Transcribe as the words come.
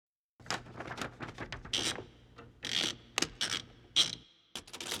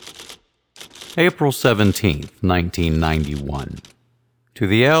April 17th, 1991. To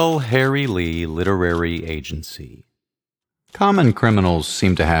the L. Harry Lee Literary Agency. Common criminals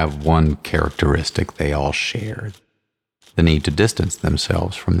seem to have one characteristic they all share: the need to distance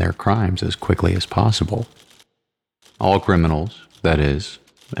themselves from their crimes as quickly as possible. All criminals, that is,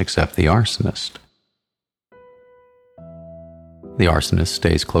 except the arsonist. The arsonist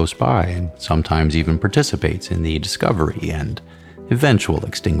stays close by and sometimes even participates in the discovery and eventual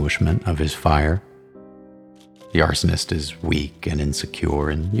extinguishment of his fire. The arsonist is weak and insecure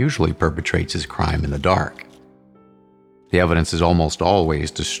and usually perpetrates his crime in the dark. The evidence is almost always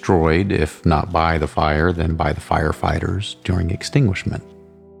destroyed, if not by the fire, then by the firefighters during extinguishment.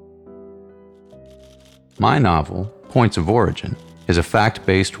 My novel, Points of Origin, is a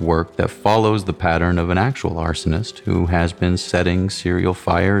fact-based work that follows the pattern of an actual arsonist who has been setting serial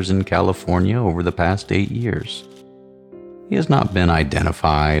fires in California over the past 8 years. He has not been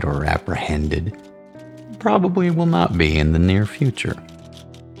identified or apprehended. Probably will not be in the near future.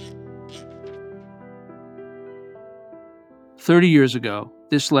 30 years ago,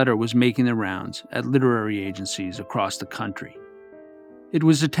 this letter was making the rounds at literary agencies across the country. It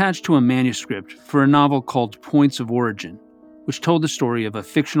was attached to a manuscript for a novel called Points of Origin, which told the story of a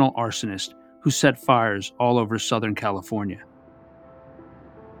fictional arsonist who set fires all over Southern California.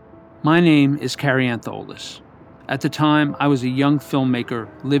 My name is Carrie Antholis. At the time, I was a young filmmaker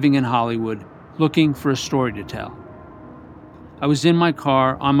living in Hollywood, looking for a story to tell. I was in my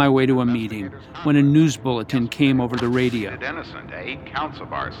car on my way to a meeting when a news bulletin came over the radio. Innocent, 8 counts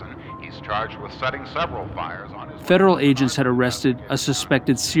of arson. He's charged with setting several fires on his... Federal agents had arrested a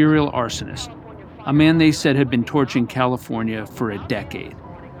suspected serial arsonist, a man they said had been torching California for a decade.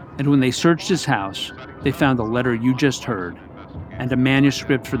 And when they searched his house, they found the letter you just heard and a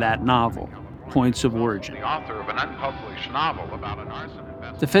manuscript for that novel, Points of Origin. The author of an unpublished novel about an arson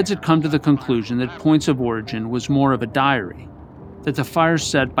investigation. The feds had come to the conclusion that Points of Origin was more of a diary, that the fires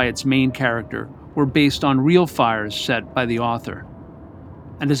set by its main character were based on real fires set by the author.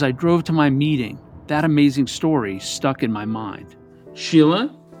 And as I drove to my meeting, that amazing story stuck in my mind.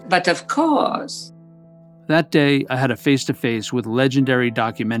 Sheila? But of course. That day, I had a face-to-face with legendary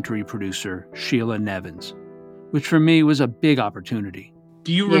documentary producer Sheila Nevins, which for me was a big opportunity.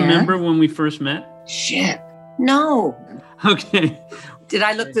 Do you remember when we first met? Shit. No. Okay. Did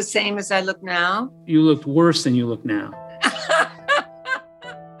I look the same as I look now? You looked worse than you look now.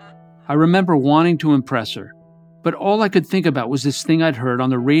 I remember wanting to impress her, but all I could think about was this thing I'd heard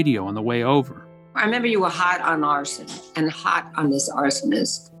on the radio on the way over. I remember you were hot on arson and hot on this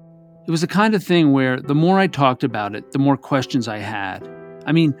arsonist. It was the kind of thing where the more I talked about it, the more questions I had.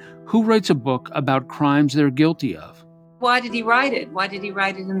 I mean, who writes a book about crimes they're guilty of? Why did he write it? Why did he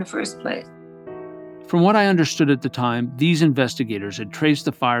write it in the first place? From what I understood at the time, these investigators had traced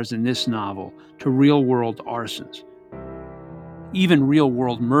the fires in this novel to real-world arsons, even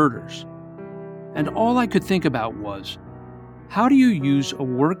real-world murders. And all I could think about was, how do you use a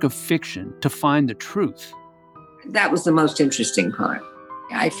work of fiction to find the truth? That was the most interesting part.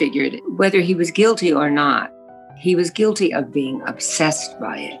 I figured whether he was guilty or not, he was guilty of being obsessed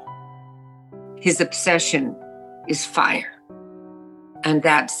by it. His obsession is fire. And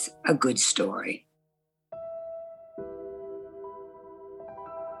that's a good story.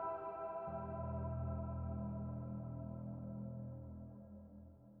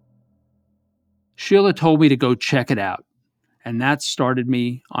 Sheila told me to go check it out, and that started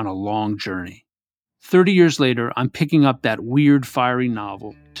me on a long journey. 30 years later, I'm picking up that weird, fiery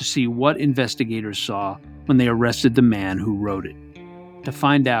novel to see what investigators saw when they arrested the man who wrote it, to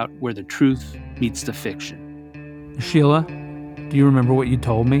find out where the truth meets the fiction. Sheila, do you remember what you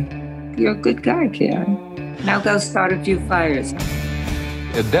told me? You're a good guy, Karen. Now go start a few fires.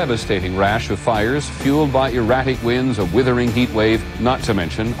 A devastating rash of fires fueled by erratic winds, a withering heat wave, not to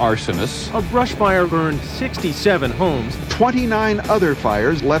mention arsonists. A brush fire burned 67 homes. 29 other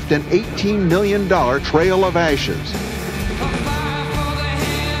fires left an $18 million trail of ashes.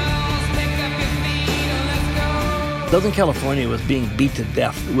 Southern California was being beat to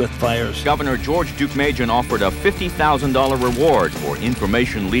death with fires. Governor George Deukmejian offered a $50,000 reward for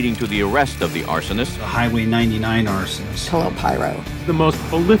information leading to the arrest of the arsonist. The Highway 99 arsonist. Hello, Pyro. The most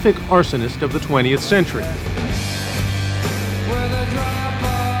prolific arsonist of the 20th century.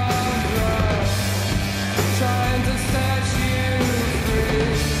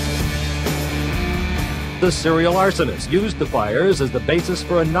 The serial arsonist used the fires as the basis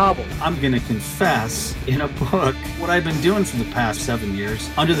for a novel. I'm going to confess in a book what I've been doing for the past 7 years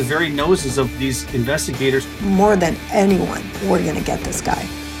under the very noses of these investigators. More than anyone, we're going to get this guy.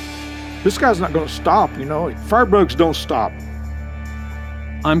 This guy's not going to stop, you know. Firebug's don't stop.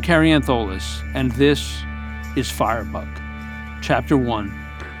 I'm Carrie Antholis, and this is Firebug, Chapter 1,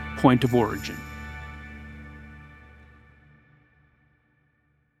 Point of Origin.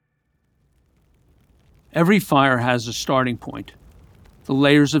 Every fire has a starting point. The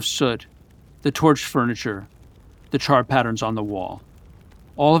layers of soot, the torched furniture, the char patterns on the wall.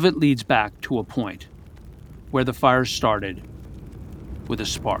 All of it leads back to a point, where the fire started, with a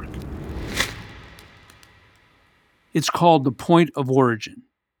spark. It's called the Point of Origin.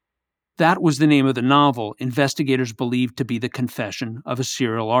 That was the name of the novel investigators believed to be the confession of a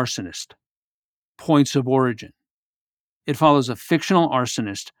serial arsonist. Points of Origin. It follows a fictional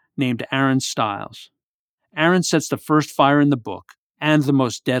arsonist named Aaron Stiles. Aaron sets the first fire in the book, and the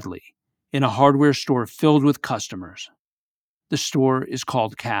most deadly, in a hardware store filled with customers. The store is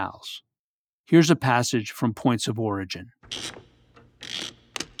called Cal's. Here's a passage from Points of Origin.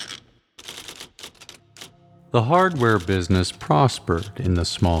 The hardware business prospered in the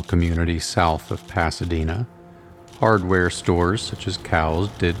small community south of Pasadena. Hardware stores such as Cal's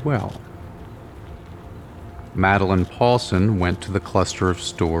did well. Madeline Paulson went to the cluster of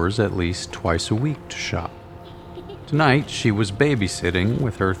stores at least twice a week to shop. Tonight, she was babysitting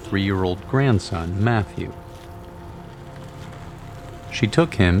with her 3-year-old grandson, Matthew. She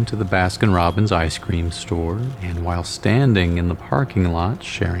took him to the Baskin-Robbins ice cream store, and while standing in the parking lot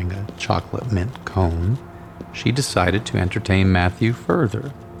sharing a chocolate mint cone, she decided to entertain Matthew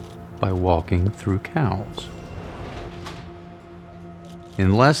further by walking through Cal's.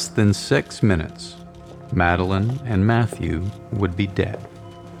 In less than 6 minutes, Madeline and Matthew would be dead.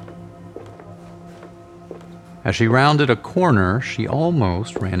 As she rounded a corner, she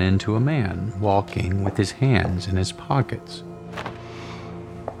almost ran into a man walking with his hands in his pockets.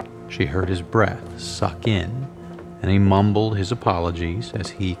 She heard his breath suck in, and he mumbled his apologies as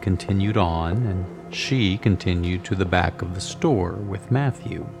he continued on, and she continued to the back of the store with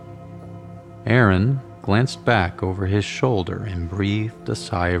Matthew. Aaron glanced back over his shoulder and breathed a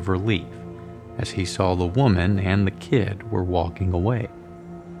sigh of relief as he saw the woman and the kid were walking away.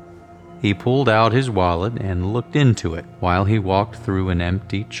 He pulled out his wallet and looked into it while he walked through an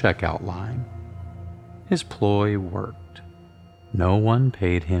empty checkout line. His ploy worked. No one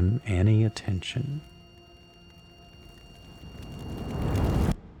paid him any attention.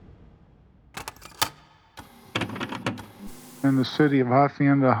 In the city of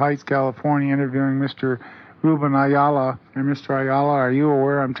Hacienda Heights, California, interviewing Mr. Ruben Ayala. And Mr. Ayala, are you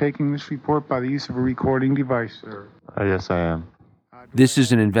aware I'm taking this report by the use of a recording device, sir? Yes, I am. This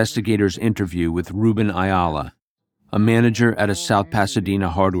is an investigator's interview with Ruben Ayala, a manager at a South Pasadena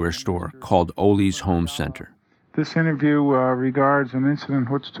hardware store called Ole's Home Center. This interview regards an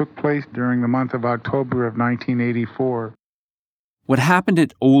incident which took place during the month of October of 1984. What happened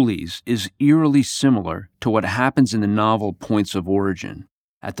at Ole's is eerily similar to what happens in the novel Points of Origin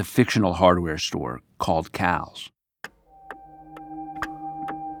at the fictional hardware store called Cal's.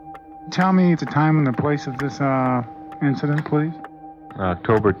 Tell me the time and the place of this incident, please.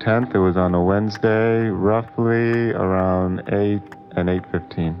 October 10th, it was on a Wednesday, roughly around 8 and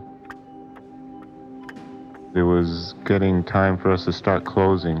 8:15. It was getting time for us to start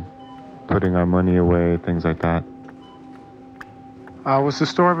closing, putting our money away, things like that. Was the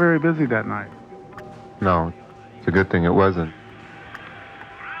store very busy that night? No, it's a good thing it wasn't.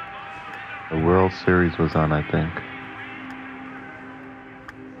 The World Series was on, I think.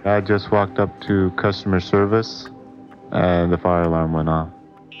 I just walked up to customer service, and the fire alarm went off.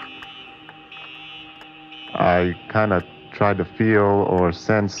 I kind of tried to feel or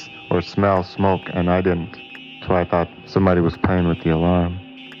sense or smell smoke, and I didn't. So I thought somebody was playing with the alarm.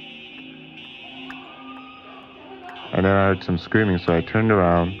 And then I heard some screaming, so I turned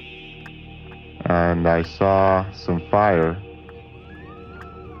around, and I saw some fire.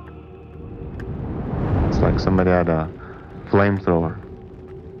 It's like somebody had a flamethrower,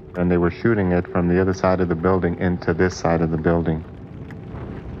 and they were shooting it from the other side of the building into this side of the building.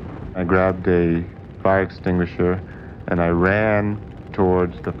 I grabbed a fire extinguisher and I ran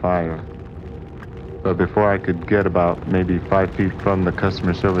towards the fire. But before I could get about maybe 5 feet from the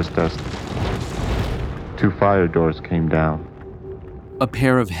customer service desk, 2 fire doors came down. A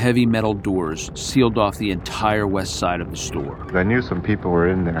pair of heavy metal doors sealed off the entire west side of the store. I knew some people were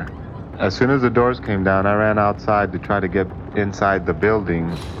in there. As soon as the doors came down, I ran outside to try to get inside the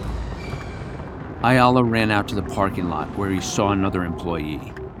building. Ayala ran out to the parking lot where he saw another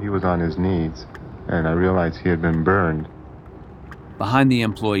employee. He was on his knees, and I realized he had been burned. Behind the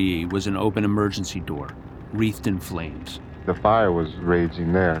employee was an open emergency door, wreathed in flames. The fire was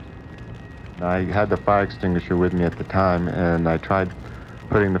raging there. I had the fire extinguisher with me at the time, and I tried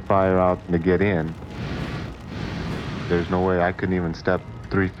putting the fire out to get in. There's no way I couldn't even step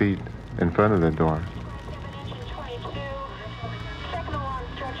 3 feet in front of the door.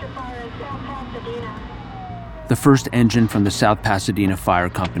 The first engine from the South Pasadena Fire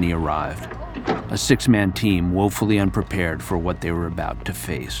Company arrived, a 6-man team woefully unprepared for what they were about to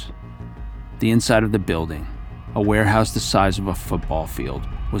face. The inside of the building, a warehouse the size of a football field,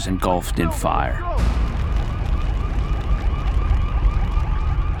 was engulfed in fire.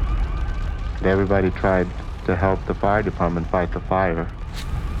 Everybody tried to help the fire department fight the fire.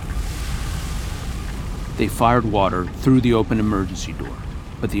 They fired water through the open emergency door,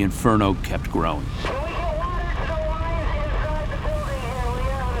 but the inferno kept growing.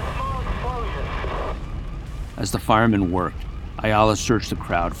 As the firemen worked, Ayala searched the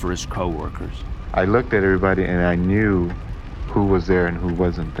crowd for his co-workers. I looked at everybody and I knew who was there and who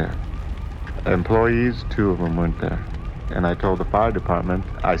wasn't there. Employees, 2 of them weren't there. And I told the fire department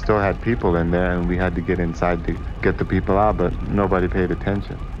I still had people in there and we had to get inside to get the people out, but nobody paid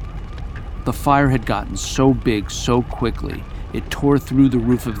attention. The fire had gotten so big so quickly, it tore through the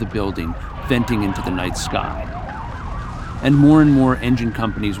roof of the building, venting into the night sky. And more engine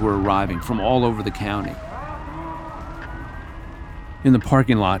companies were arriving from all over the county. In the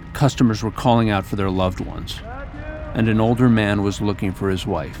parking lot, customers were calling out for their loved ones, and an older man was looking for his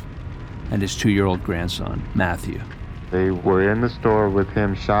wife and his 2-year-old grandson, Matthew. They were in the store with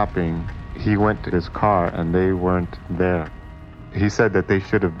him shopping. He went to his car and they weren't there. He said that they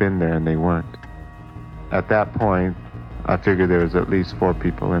should have been there and they weren't. At that point, I figured there was at least 4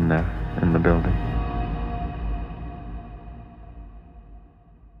 people in there, in the building.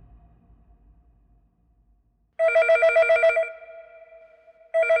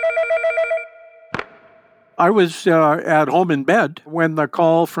 I was at home in bed when the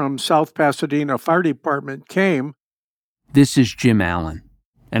call from South Pasadena Fire Department came. This is Jim Allen,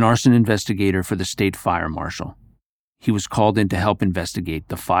 an arson investigator for the state fire marshal. He was called in to help investigate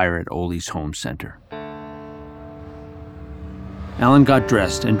the fire at Ole's Home Center. Allen got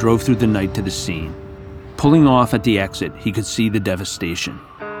dressed and drove through the night to the scene. Pulling off at the exit, he could see the devastation.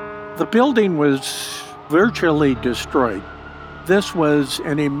 The building was virtually destroyed. This was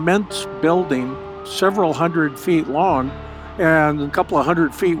an immense building, several hundred feet long and a couple of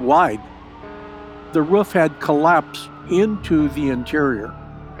 100 feet wide. The roof had collapsed into the interior.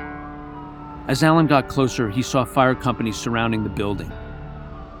 As Allen got closer, he saw fire companies surrounding the building.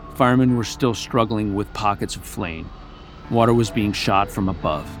 Firemen were still struggling with pockets of flame. Water was being shot from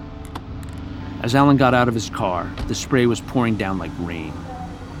above. As Allen got out of his car, the spray was pouring down like rain.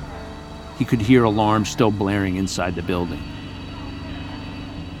 He could hear alarms still blaring inside the building.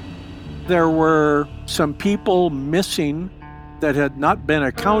 There were some people missing that had not been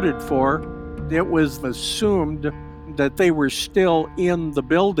accounted for. It was assumed that they were still in the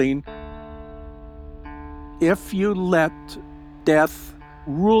building. If you let death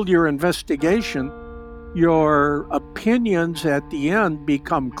rule your investigation, your opinions at the end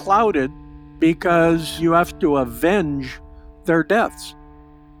become clouded because you have to avenge their deaths.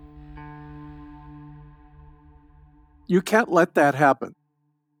 You can't let that happen.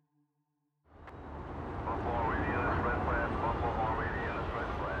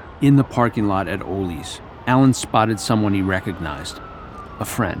 In the parking lot at Ole's, Allen spotted someone he recognized, a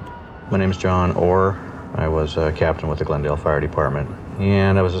friend. My name is John Orr. I was a captain with the Glendale Fire Department,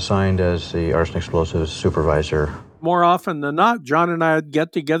 and I was assigned as the arson explosives supervisor. More often than not, John and I would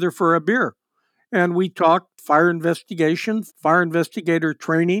get together for a beer, and we talked fire investigation, fire investigator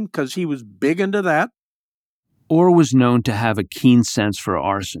training, because he was big into that. Orr was known to have a keen sense for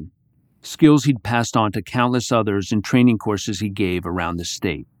arson, skills he'd passed on to countless others in training courses he gave around the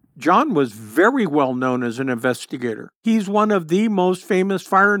state. John was very well known as an investigator. He's one of the most famous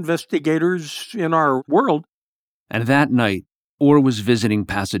fire investigators in our world. And that night, Orr was visiting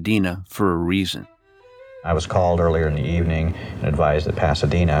Pasadena for a reason. I was called earlier in the evening and advised that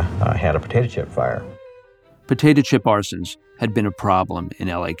Pasadena had a potato chip fire. Potato chip arsons had been a problem in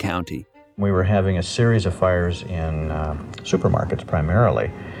LA County. We were having a series of fires in supermarkets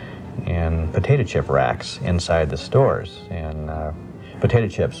primarily, and potato chip racks inside the stores, and potato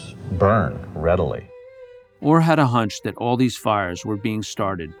chips burn readily. Orr had a hunch that all these fires were being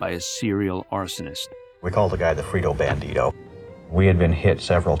started by a serial arsonist. We called the guy the Frito Bandito. We had been hit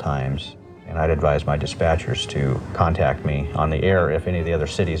several times, and I'd advised my dispatchers to contact me on the air if any of the other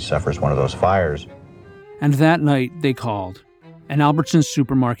cities suffers one of those fires. And that night, they called. An Albertsons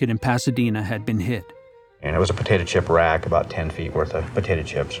supermarket in Pasadena had been hit. And it was a potato chip rack, about 10 feet worth of potato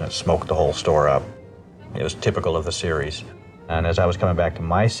chips, and it smoked the whole store up. It was typical of the series. And as I was coming back to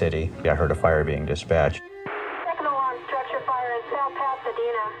my city, I heard a fire being dispatched. Second alarm structure fire in South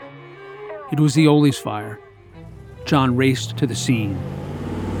Pasadena. It was the Ole's fire. John raced to the scene.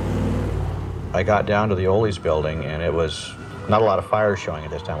 I got down to the Ole's building, and it was not a lot of fire showing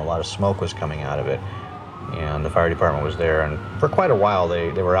at this time. A lot of smoke was coming out of it, and the fire department was there. And for quite a while,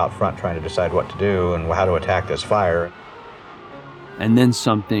 they were out front trying to decide what to do and how to attack this fire. And then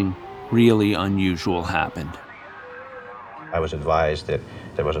something really unusual happened. I was advised that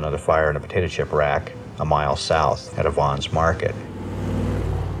there was another fire in a potato chip rack a mile south at Vaughn's Market.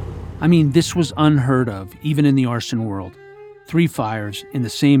 I mean, this was unheard of, even in the arson world. 3 fires in the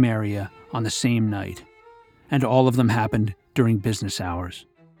same area on the same night. And all of them happened during business hours.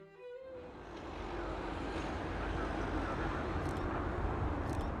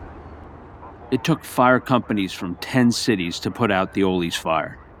 It took fire companies from 10 cities to put out the Ole's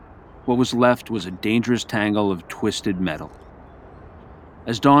fire. What was left was a dangerous tangle of twisted metal.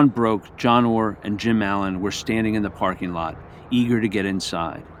 As dawn broke, John Orr and Jim Allen were standing in the parking lot, eager to get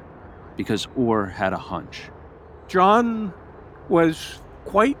inside, because Orr had a hunch. John was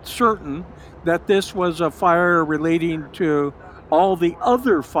quite certain that this was a fire relating to all the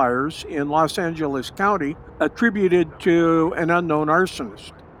other fires in Los Angeles County attributed to an unknown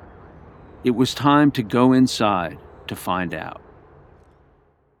arsonist. It was time to go inside to find out.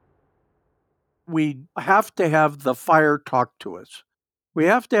 We have to have the fire talk to us. We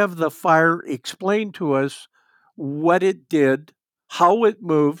have to have the fire explain to us what it did, how it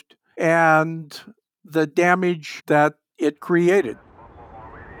moved, and the damage that it created.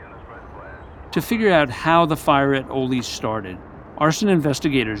 To figure out how the fire at Ole's started, arson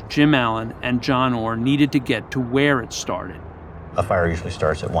investigators Jim Allen and John Orr needed to get to where it started. A fire usually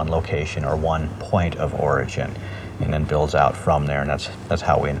starts at one location or one point of origin and then builds out from there, and that's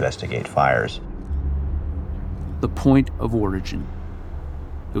how we investigate fires. The point of origin.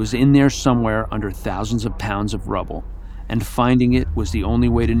 It was in there somewhere under thousands of pounds of rubble, and finding it was the only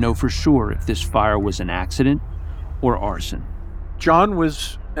way to know for sure if this fire was an accident or arson. John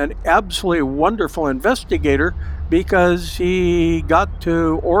was an absolutely wonderful investigator because he got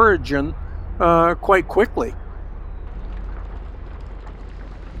to origin quite quickly.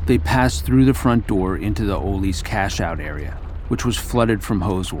 They passed through the front door into the Ole's cash-out area, which was flooded from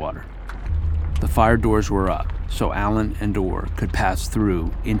hose water. The fire doors were up, so Allen and Orr could pass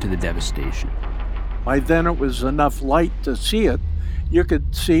through into the devastation. By then it was enough light to see it. You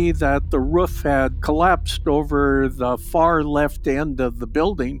could see that the roof had collapsed over the far left end of the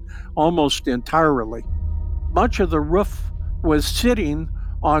building almost entirely. Much of the roof was sitting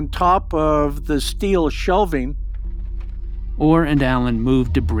on top of the steel shelving. Orr and Allen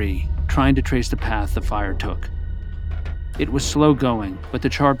moved debris, trying to trace the path the fire took. It was slow going, but the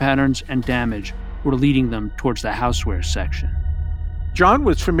char patterns and damage were leading them towards the houseware section. John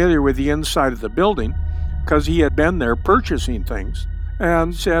was familiar with the inside of the building because he had been there purchasing things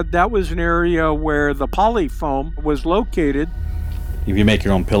and said that was an area where the polyfoam was located. If you make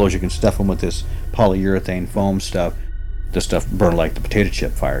your own pillows, you can stuff them with this polyurethane foam stuff. The stuff burned like the potato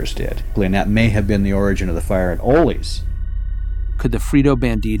chip fires did. And that may have been the origin of the fire at Ole's. Could the Frito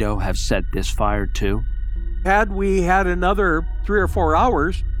Bandito have set this fire too? Had we had another 3 or 4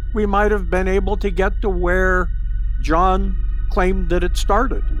 hours, we might have been able to get to where John claimed that it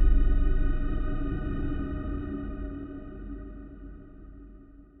started.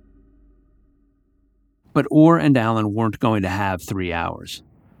 But Orr and Allen weren't going to have 3 hours.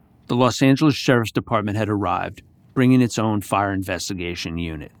 The Los Angeles Sheriff's Department had arrived, bringing its own fire investigation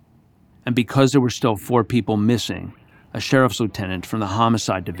unit. And because there were still 4 people missing, a sheriff's lieutenant from the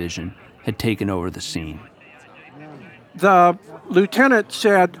homicide division had taken over the scene. The lieutenant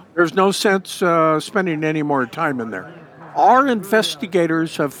said, "There's no sense spending any more time in there. Our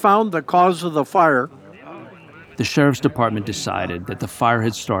investigators have found the cause of the fire." The sheriff's department decided that the fire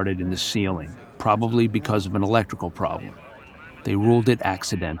had started in the ceiling, probably because of an electrical problem. They ruled it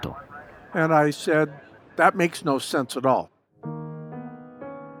accidental. And I said, "That makes no sense at all."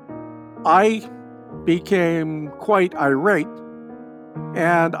 I became quite irate,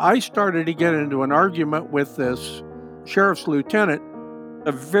 and I started to get into an argument with this sheriff's lieutenant,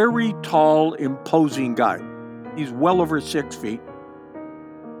 a very tall, imposing guy. He's well over 6 feet.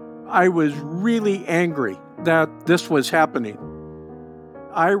 I was really angry that this was happening.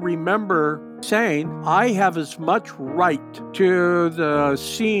 I remember saying, "I have as much right to the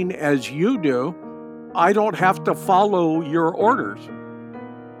scene as you do. I don't have to follow your orders."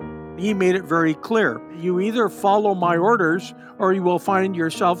 He made it very clear. You either follow my orders or you will find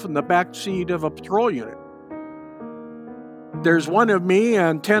yourself in the back seat of a patrol unit. There's one of me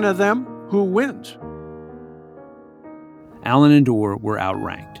and 10 of them. Who wins? Allen and Orr were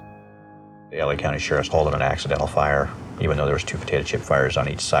outranked. The LA County Sheriff's called it an accidental fire, even though there was 2 potato chip fires on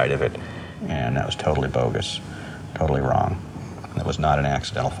each side of it. And that was totally bogus, totally wrong. It was not an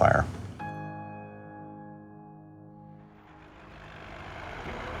accidental fire.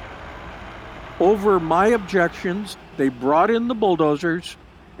 Over my objections, they brought in the bulldozers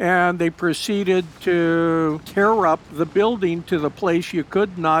and they proceeded to tear up the building to the place you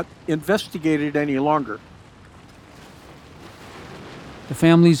could not investigate it any longer. The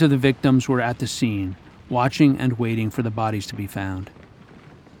families of the victims were at the scene, watching and waiting for the bodies to be found.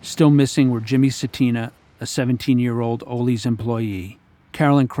 Still missing were Jimmy Satina, a 17-year-old Ole's employee,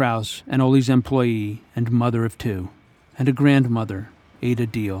 Carolyn Krause, an Ole's employee and mother of two, and a grandmother, Ada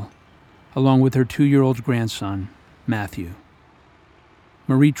Deal, along with her 2-year-old grandson, Matthew.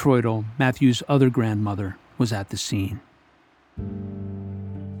 Marie Troidel, Matthew's other grandmother, was at the scene.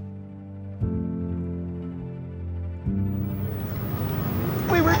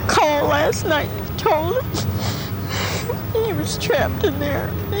 We were called last night and told him he was trapped in there.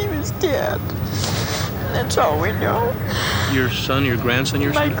 He was dead. That's all we know. Your son, your grandson,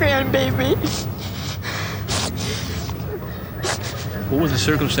 My grandbaby. What were the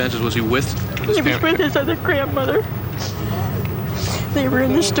circumstances? Was he with his He was with his other grandmother. They were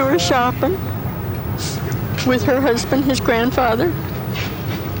in the store shopping with her husband, his grandfather.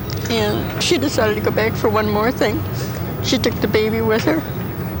 And she decided to go back for one more thing. She took the baby with her.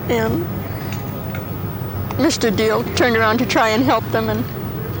 And Mr. Deal turned around to try and help them, and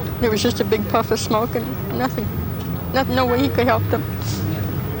there was just a big puff of smoke and nothing, no way he could help them.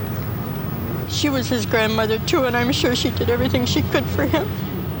 She was his grandmother too, and I'm sure she did everything she could for him.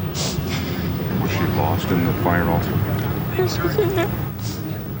 Was she lost in the fire also? Yes, she was in there.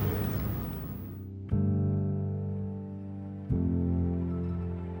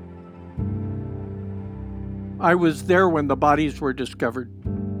 I was there when the bodies were discovered.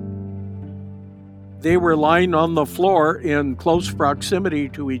 They were lying on the floor in close proximity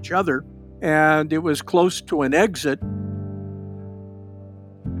to each other, and it was close to an exit.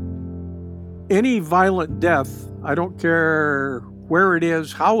 Any violent death, I don't care where it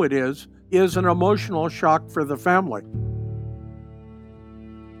is, how it is an emotional shock for the family.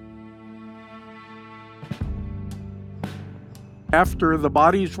 After the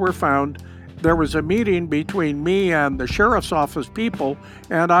bodies were found, there was a meeting between me and the sheriff's office people,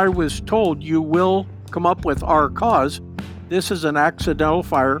 and I was told, you will come up with our cause. This is an accidental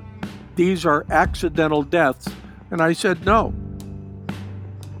fire. These are accidental deaths. And I said, no.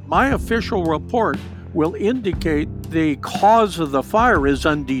 My official report will indicate the cause of the fire is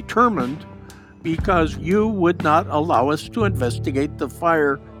undetermined because you would not allow us to investigate the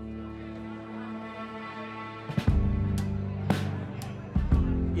fire.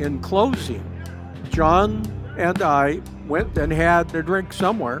 In closing, John and I went and had a drink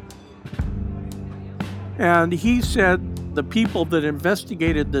somewhere, and he said the people that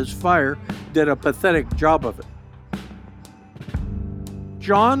investigated this fire did a pathetic job of it.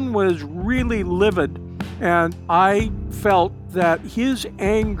 John was really livid, and I felt that his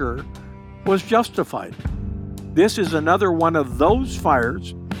anger was justified. This is another one of those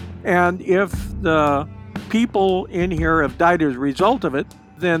fires, and if the people in here have died as a result of it,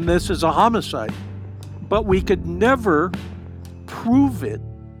 then this is a homicide. But we could never prove it.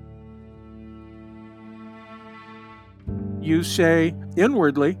 You say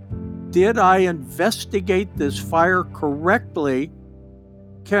inwardly, did I investigate this fire correctly?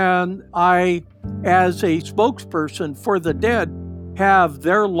 Can I, as a spokesperson for the dead, have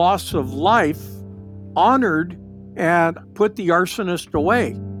their loss of life honored and put the arsonist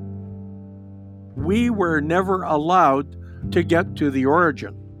away? We were never allowed to get to the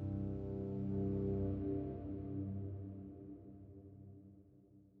origin.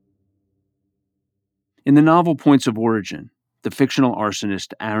 In the novel Points of Origin, the fictional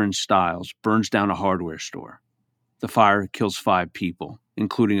arsonist Aaron Stiles burns down a hardware store. The fire kills 5 people,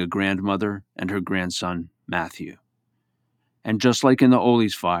 including a grandmother and her grandson, Matthew. And just like in the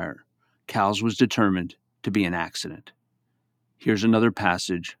Ole's fire, Cal's was determined to be an accident. Here's another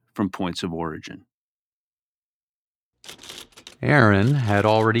passage from Points of Origin. Aaron had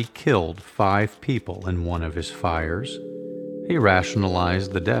already killed 5 people in one of his fires. He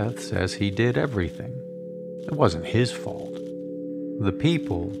rationalized the deaths as he did everything. It wasn't his fault. The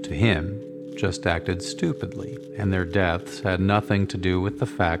people, to him, just acted stupidly, and their deaths had nothing to do with the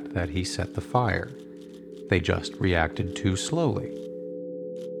fact that he set the fire. They just reacted too slowly.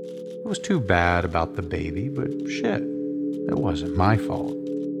 It was too bad about the baby, but shit, it wasn't my fault.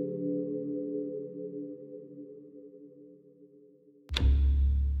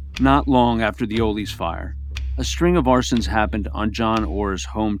 Not long after the Ole's fire, a string of arsons happened on John Orr's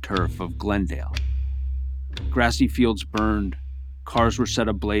home turf of Glendale. Grassy fields burned, cars were set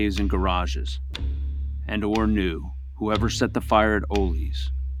ablaze in garages, and Orr knew whoever set the fire at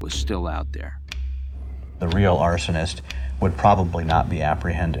Ole's was still out there. The real arsonist would probably not be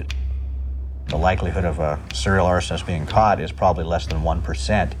apprehended. The likelihood of a serial arsonist being caught is probably less than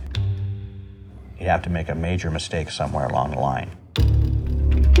 1%. You'd have to make a major mistake somewhere along the line.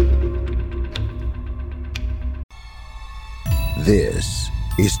 This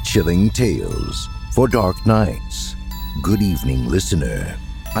is Chilling Tales for Dark Nights. Good evening, listener.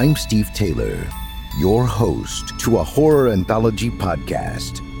 I'm Steve Taylor, your host to a horror anthology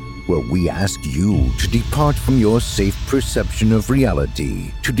podcast where we ask you to depart from your safe perception of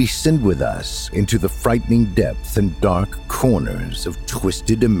reality to descend with us into the frightening depths and dark corners of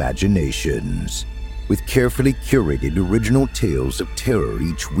twisted imaginations. With carefully curated original tales of terror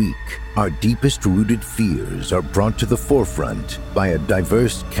each week, our deepest rooted fears are brought to the forefront by a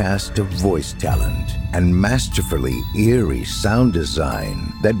diverse cast of voice talent and masterfully eerie sound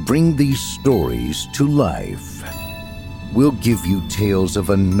design that bring these stories to life. We'll give you tales of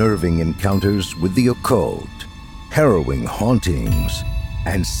unnerving encounters with the occult, harrowing hauntings,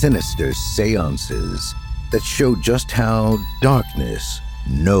 and sinister seances that show just how darkness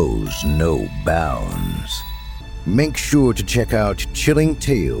knows no bounds. Make sure to check out Chilling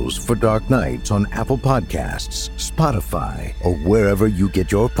Tales for Dark Nights on Apple Podcasts, Spotify, or wherever you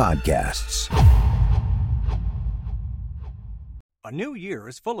get your podcasts. A new year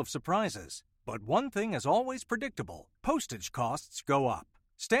is full of surprises, but one thing is always predictable: postage costs go up.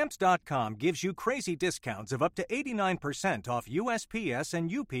 Stamps.com gives you crazy discounts of up to 89% off USPS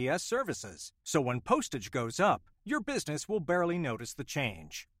and UPS services. So when postage goes up, your business will barely notice the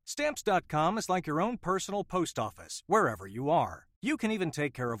change. Stamps.com is like your own personal post office, wherever you are. You can even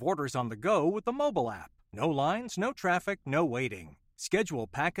take care of orders on the go with the mobile app. No lines, no traffic, no waiting. Schedule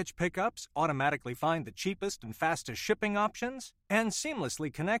package pickups, automatically find the cheapest and fastest shipping options, and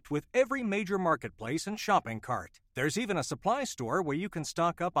seamlessly connect with every major marketplace and shopping cart. There's even a supply store where you can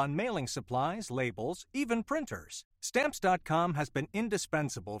stock up on mailing supplies, labels, even printers. Stamps.com has been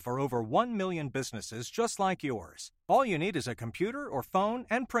indispensable for over 1 million businesses just like yours. All you need is a computer or phone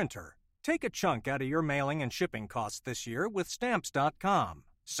and printer. Take a chunk out of your mailing and shipping costs this year with Stamps.com.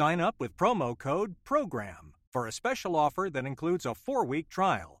 Sign up with promo code PROGRAM for a special offer that includes a 4-week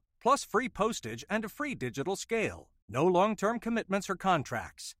trial, plus free postage and a free digital scale. No long-term commitments or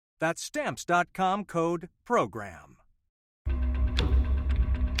contracts. That's Stamps.com code PROGRAM.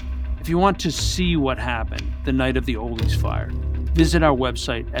 If you want to see what happened the night of the Oldies fire, visit our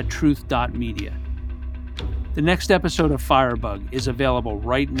website at truth.media. The next episode of Firebug is available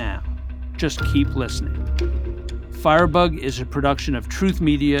right now. Just keep listening. Firebug is a production of Truth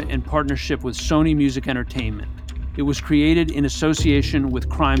Media in partnership with Sony Music Entertainment. It was created in association with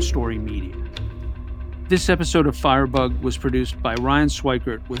Crime Story Media. This episode of Firebug was produced by Ryan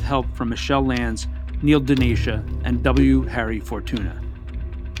Swikert with help from Michelle Lands, Neil Denisha, and W. Harry Fortuna.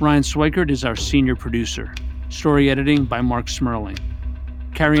 Ryan Swikert is our senior producer. Story editing by Mark Smerling.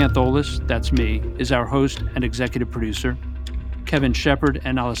 Carrie Antholis, that's me, is our host and executive producer. Kevin Shepard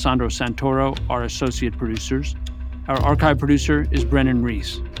and Alessandro Santoro are associate producers. Our archive producer is Brennan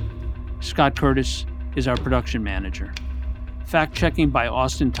Reese. Scott Curtis is our production manager. Fact-checking by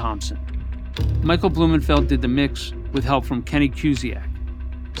Austin Thompson. Michael Blumenfeld did the mix with help from Kenny Kusiak.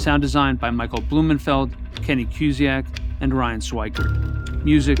 Sound design by Michael Blumenfeld, Kenny Kusiak, and Ryan Swikert.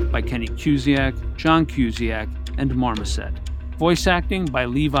 Music by Kenny Kusiak, John Kusiak, and Marmoset. Voice acting by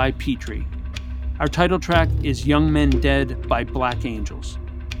Levi Petrie. Our title track is Young Men Dead by Black Angels.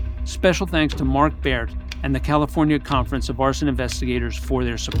 Special thanks to Mark Baert and the California Conference of Arson Investigators for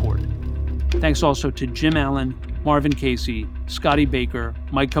their support. Thanks also to Jim Allen, Marvin Casey, Scotty Baker,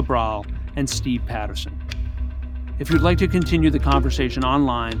 Mike Cabral, and Steve Patterson. If you'd like to continue the conversation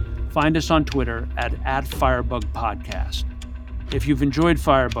online, find us on Twitter at @FirebugPodcast. If you've enjoyed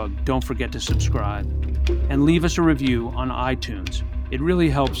Firebug, don't forget to subscribe. And leave us a review on iTunes. It really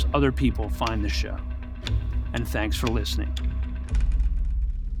helps other people find the show. And thanks for listening.